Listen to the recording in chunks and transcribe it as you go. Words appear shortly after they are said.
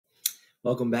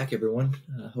Welcome back, everyone.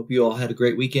 Hope you all had a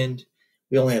great weekend.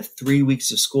 We only have 3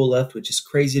 weeks of school left, which is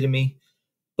crazy to me,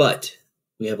 but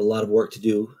we have a lot of work to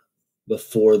do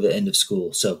before the end of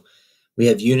school. So we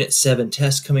have Unit 7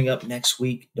 tests coming up next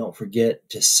week. Don't forget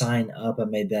to sign up. I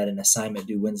made that an assignment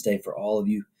due Wednesday for all of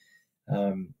you.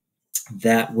 Um,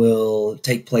 that will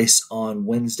take place on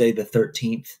Wednesday the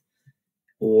 13th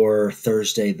or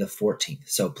Thursday the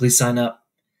 14th. So please sign up.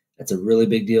 That's a really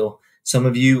big deal. Some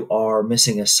of you are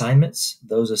missing assignments.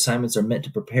 Those assignments are meant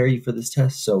to prepare you for this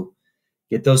test. So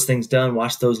get those things done,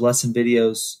 watch those lesson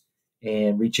videos,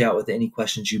 and reach out with any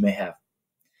questions you may have.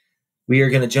 We are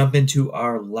going to jump into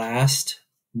our last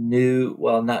new,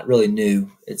 well, not really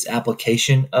new, it's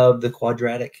application of the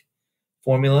quadratic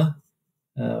formula.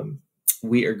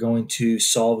 We are going to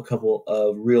solve a couple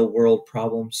of real world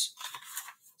problems.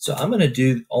 So I'm going to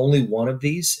do only one of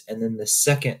these, and then the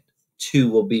second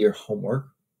two will be your homework.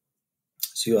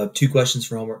 So you'll have two questions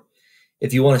for homework.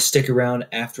 If you want to stick around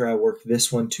after I work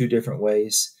this one two different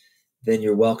ways, then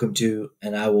you're welcome to,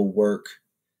 and I will work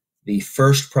the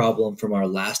first problem from our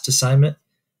last assignment.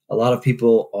 A lot of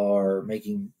people are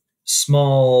making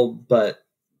small but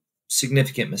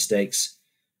significant mistakes.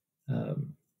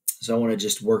 So I want to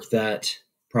just work that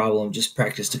problem, just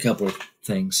practiced a couple of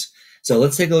things. So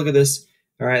let's take a look at this.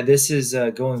 All right, this is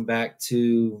going back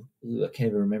to, I can't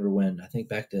even remember when, I think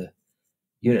back to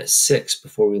Unit 6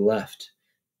 before we left,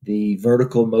 the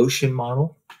vertical motion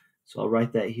model. So I'll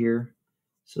write that here.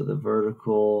 So the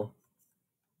vertical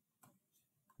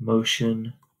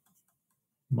motion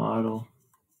model.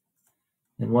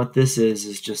 And what this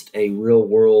is just a real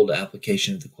world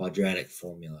application of the quadratic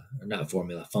formula, or not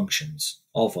formula, functions,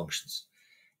 all functions.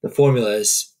 The formula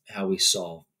is how we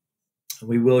solve. And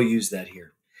we will use that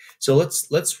here. So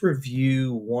let's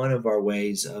review one of our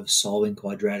ways of solving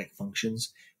quadratic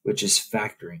functions, which is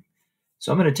factoring.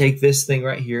 So I'm going to take this thing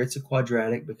right here. It's a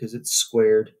quadratic because it's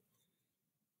squared.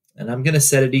 And I'm going to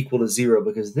set it equal to 0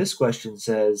 because this question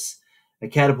says a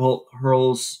catapult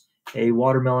hurls a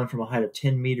watermelon from a height of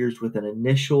 10 meters with an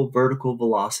initial vertical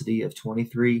velocity of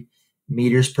 23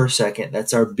 meters per second.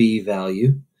 That's our b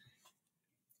value.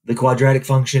 The quadratic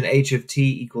function h of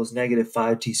t equals negative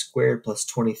 5t squared plus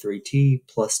 23t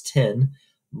plus 10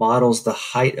 models the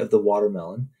height of the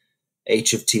watermelon,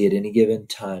 h of t at any given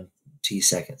time, t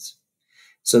seconds.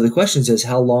 So the question says,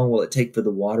 how long will it take for the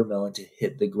watermelon to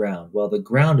hit the ground? Well, the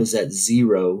ground is at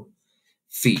 0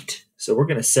 feet. So we're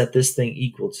going to set this thing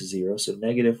equal to 0. So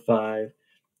negative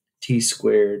 5t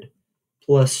squared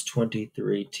plus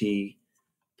 23t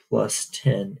plus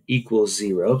 10 equals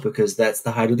 0 because that's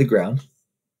the height of the ground.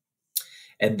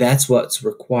 And that's what's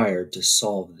required to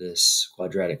solve this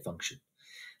quadratic function.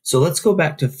 So let's go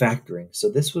back to factoring.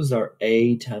 So this was our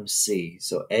a times c.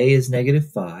 So a is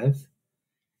negative 5.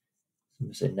 I'm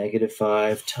going to say negative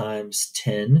 5 times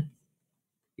 10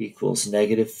 equals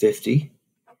negative 50.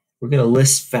 We're going to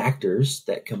list factors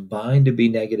that combine to be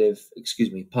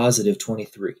positive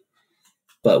 23.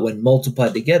 But when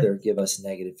multiplied together, give us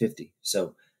negative 50.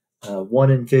 So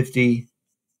 1 and 50,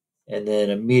 and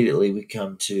then immediately we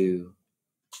come to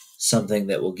something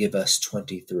that will give us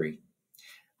 23.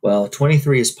 Well,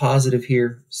 23 is positive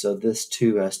here, so this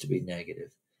 2 has to be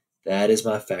negative. That is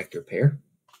my factor pair.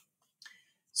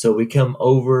 So we come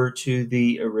over to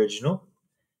the original,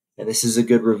 and this is a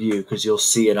good review because you'll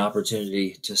see an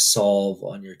opportunity to solve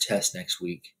on your test next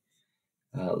week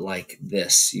like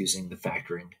this using the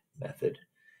factoring method.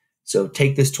 So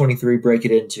take this 23, break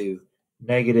it into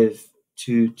negative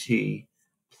 2t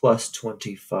plus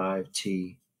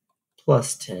 25t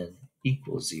plus 10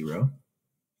 equals 0.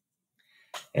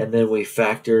 And then we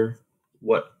factor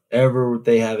whatever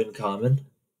they have in common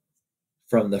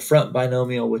from the front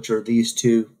binomial, which are these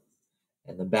two,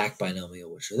 and the back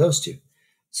binomial, which are those two.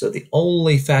 So the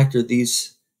only factor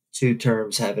these two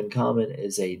terms have in common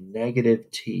is a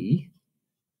negative t,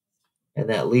 and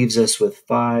that leaves us with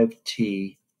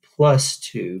 5t plus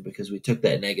 2 because we took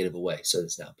that negative away, so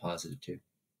it's now positive 2.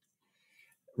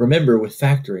 Remember, with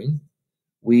factoring,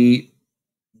 we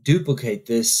duplicate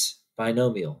this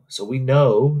binomial. So we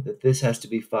know that this has to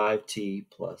be 5t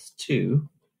plus 2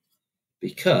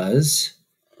 because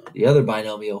the other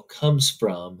binomial comes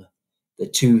from the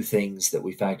two things that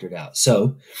we factored out.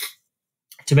 So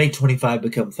to make 25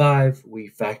 become 5, we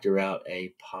factor out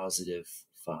a positive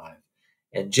 5.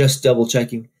 And just double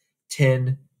checking,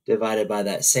 10 divided by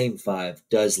that same 5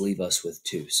 does leave us with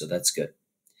 2. So that's good.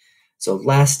 So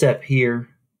last step here,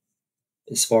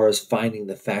 as far as finding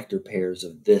the factor pairs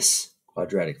of this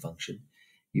quadratic function,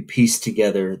 you piece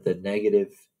together the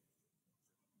negative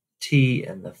t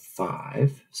and the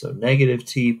 5. So negative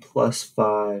t plus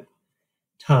 5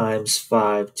 times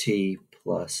 5t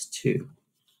plus 2.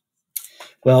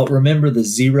 Well, remember the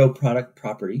zero product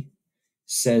property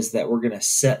says that we're going to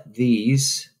set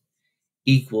these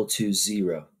equal to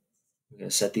 0. We're going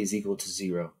to set these equal to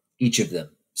 0, each of them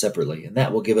separately, and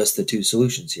that will give us the two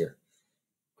solutions here.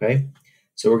 Okay,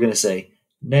 so we're going to say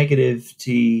negative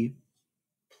t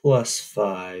plus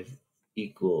 5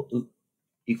 equals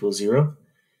 0.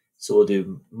 So we'll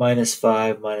do minus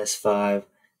 5 minus 5.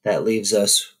 That leaves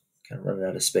us, kind of running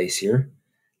out of space here,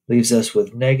 leaves us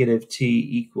with negative t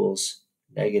equals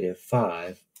negative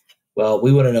 5. Well,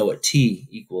 we want to know what t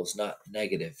equals, not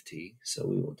negative t. So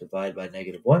we will divide by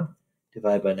negative 1,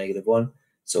 divide by negative 1.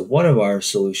 So one of our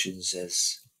solutions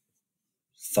is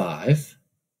 5.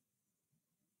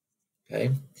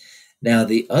 Okay. Now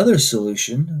the other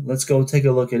solution, let's go take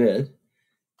a look at it.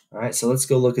 All right, so let's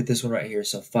go look at this one right here.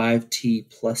 So 5t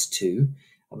plus 2.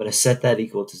 I'm going to set that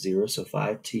equal to 0. So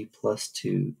 5t plus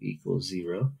 2 equals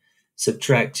 0.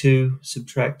 Subtract 2,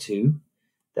 subtract 2.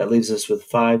 That leaves us with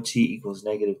 5t equals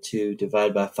negative 2.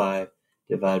 Divide by 5,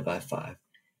 divide by 5.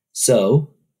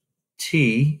 So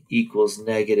t equals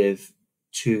negative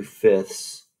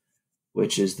 2/5,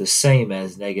 which is the same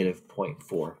as negative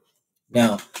 0.4.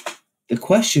 Now, the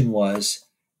question was,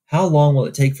 how long will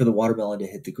it take for the watermelon to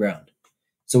hit the ground?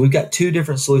 So we've got two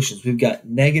different solutions. We've got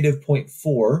negative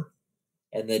 0.4,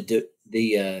 and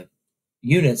the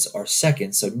units are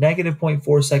seconds. So negative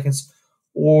 0.4 seconds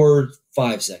or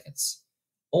 5 seconds.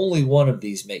 Only one of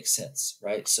these makes sense,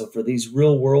 right? So for these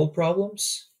real world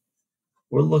problems,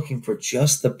 we're looking for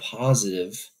just the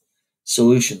positive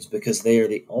solutions because they are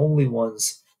the only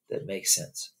ones that make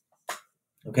sense.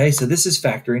 Okay, so this is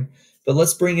factoring, but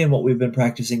let's bring in what we've been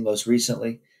practicing most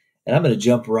recently, and I'm going to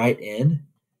jump right in.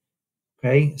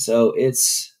 Okay, so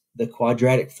it's the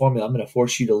quadratic formula. I'm going to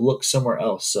force you to look somewhere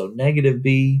else. So negative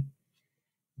b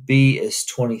is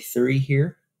 23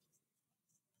 here.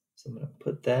 So I'm going to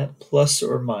put that plus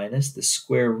or minus the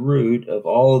square root of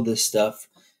all of this stuff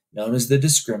known as the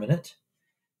discriminant.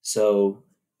 So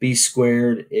b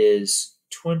squared is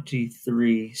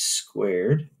 23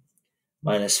 squared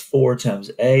minus 4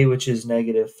 times a, which is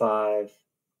negative 5,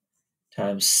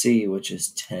 times c, which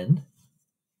is 10.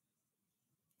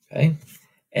 Okay,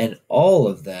 and all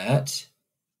of that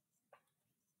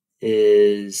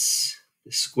is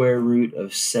the square root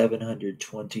of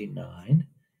 729,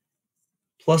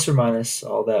 plus or minus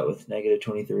all that with negative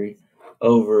 23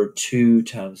 over 2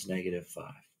 times negative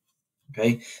 5.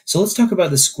 Okay, so let's talk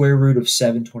about the square root of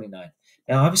 729.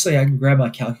 Now, obviously, I can grab my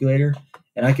calculator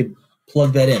and I can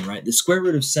plug that in, right? The square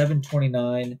root of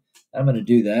 729, I'm going to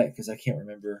do that because I can't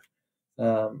remember.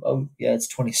 Oh, yeah, it's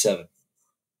 27.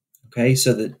 Okay,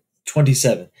 so the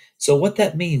 27. So what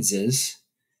that means is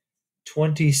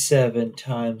 27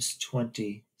 times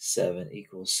 27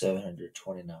 equals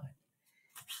 729.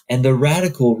 And the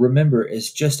radical, remember,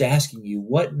 is just asking you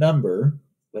what number,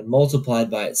 when multiplied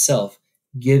by itself,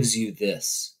 gives you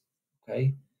this.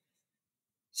 Okay?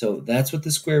 So that's what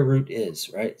the square root is,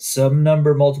 right? Some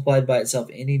number multiplied by itself,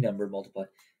 any number multiplied.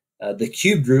 The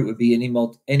cubed root would be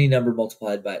any number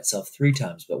multiplied by itself 3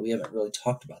 times, but we haven't really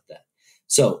talked about that.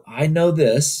 So I know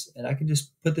this, and I can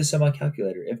just put this on my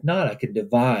calculator. If not, I can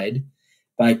divide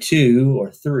by 2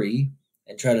 or 3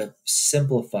 and try to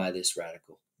simplify this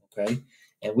radical, okay?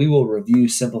 And we will review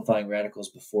simplifying radicals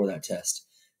before that test.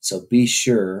 So be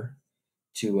sure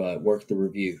to work the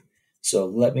review. So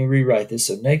let me rewrite this.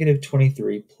 So negative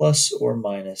 23 plus or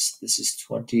minus, this is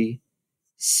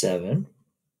 27,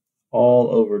 all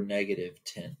over negative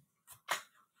 10.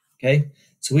 Okay,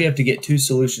 so we have to get two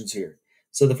solutions here.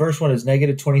 So the first one is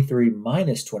negative 23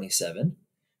 minus 27,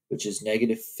 which is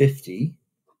negative 50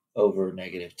 over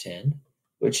negative 10,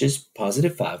 which is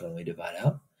positive 5 when we divide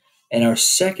out. And our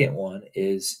second one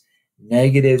is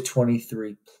negative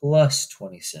 23 plus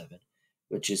 27,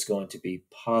 which is going to be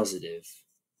positive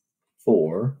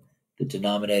 4. The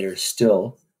denominator is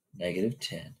still negative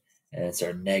 10, and it's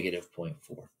our negative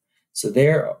 0.4. So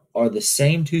there are the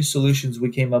same two solutions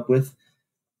we came up with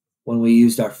when we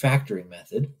used our factoring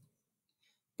method.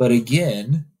 But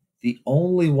again, the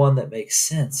only one that makes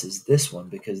sense is this one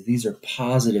because these are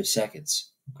positive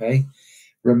seconds, okay?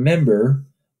 Remember,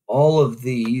 all of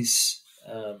these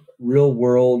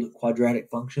real-world quadratic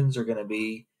functions are going to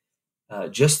be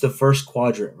just the first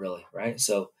quadrant, really, right?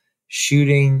 So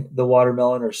shooting the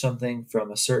watermelon or something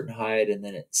from a certain height and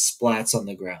then it splats on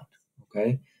the ground,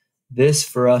 okay? This,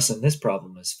 for us in this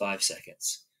problem, is 5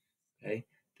 seconds, okay?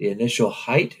 The initial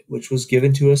height, which was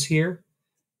given to us here,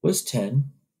 was 10,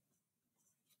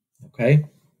 okay?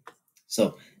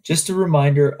 So just a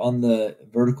reminder on the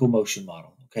vertical motion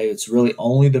model, okay? It's really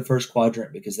only the first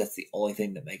quadrant because that's the only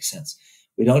thing that makes sense.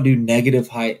 We don't do negative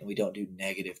height and we don't do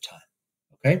negative time,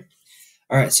 Okay.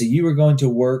 All right. So you are going to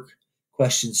work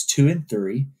questions 2 and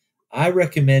 3. I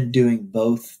recommend doing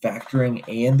both factoring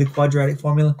and the quadratic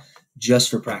formula just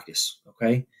for practice.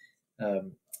 Okay.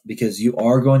 Um, because you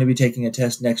are going to be taking a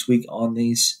test next week on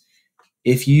these.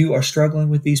 If you are struggling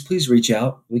with these, please reach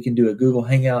out. We can do a Google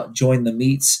Hangout, join the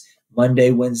meets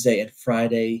Monday, Wednesday, and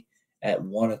Friday at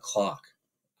 1 o'clock,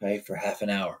 okay, for half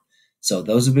an hour. So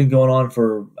those have been going on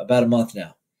for about a month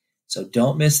now. So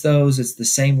don't miss those. It's the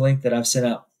same link that I've sent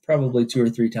out probably 2 or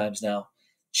 3 times now.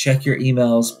 Check your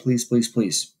emails, please, please,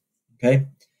 please. Okay.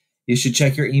 You should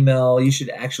check your email. You should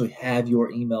actually have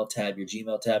your email tab, your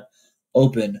Gmail tab,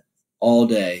 open all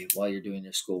day while you're doing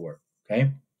your schoolwork.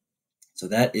 Okay. So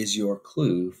that is your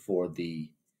clue for the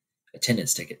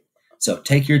attendance ticket. So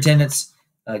take your attendance,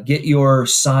 get your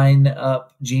sign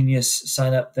up, Genius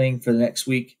sign up thing for the next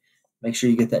week. Make sure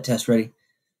you get that test ready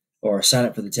or sign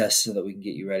up for the test so that we can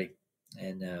get you ready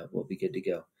and we'll be good to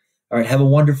go. All right. Have a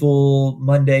wonderful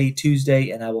Monday, Tuesday,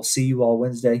 and I will see you all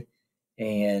Wednesday.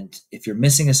 And if you're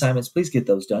missing assignments, please get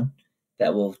those done.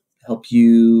 That will help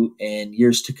you in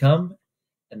years to come.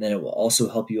 And then it will also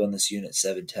help you on this Unit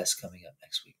 7 test coming up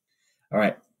next week. All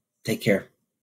right. Take care.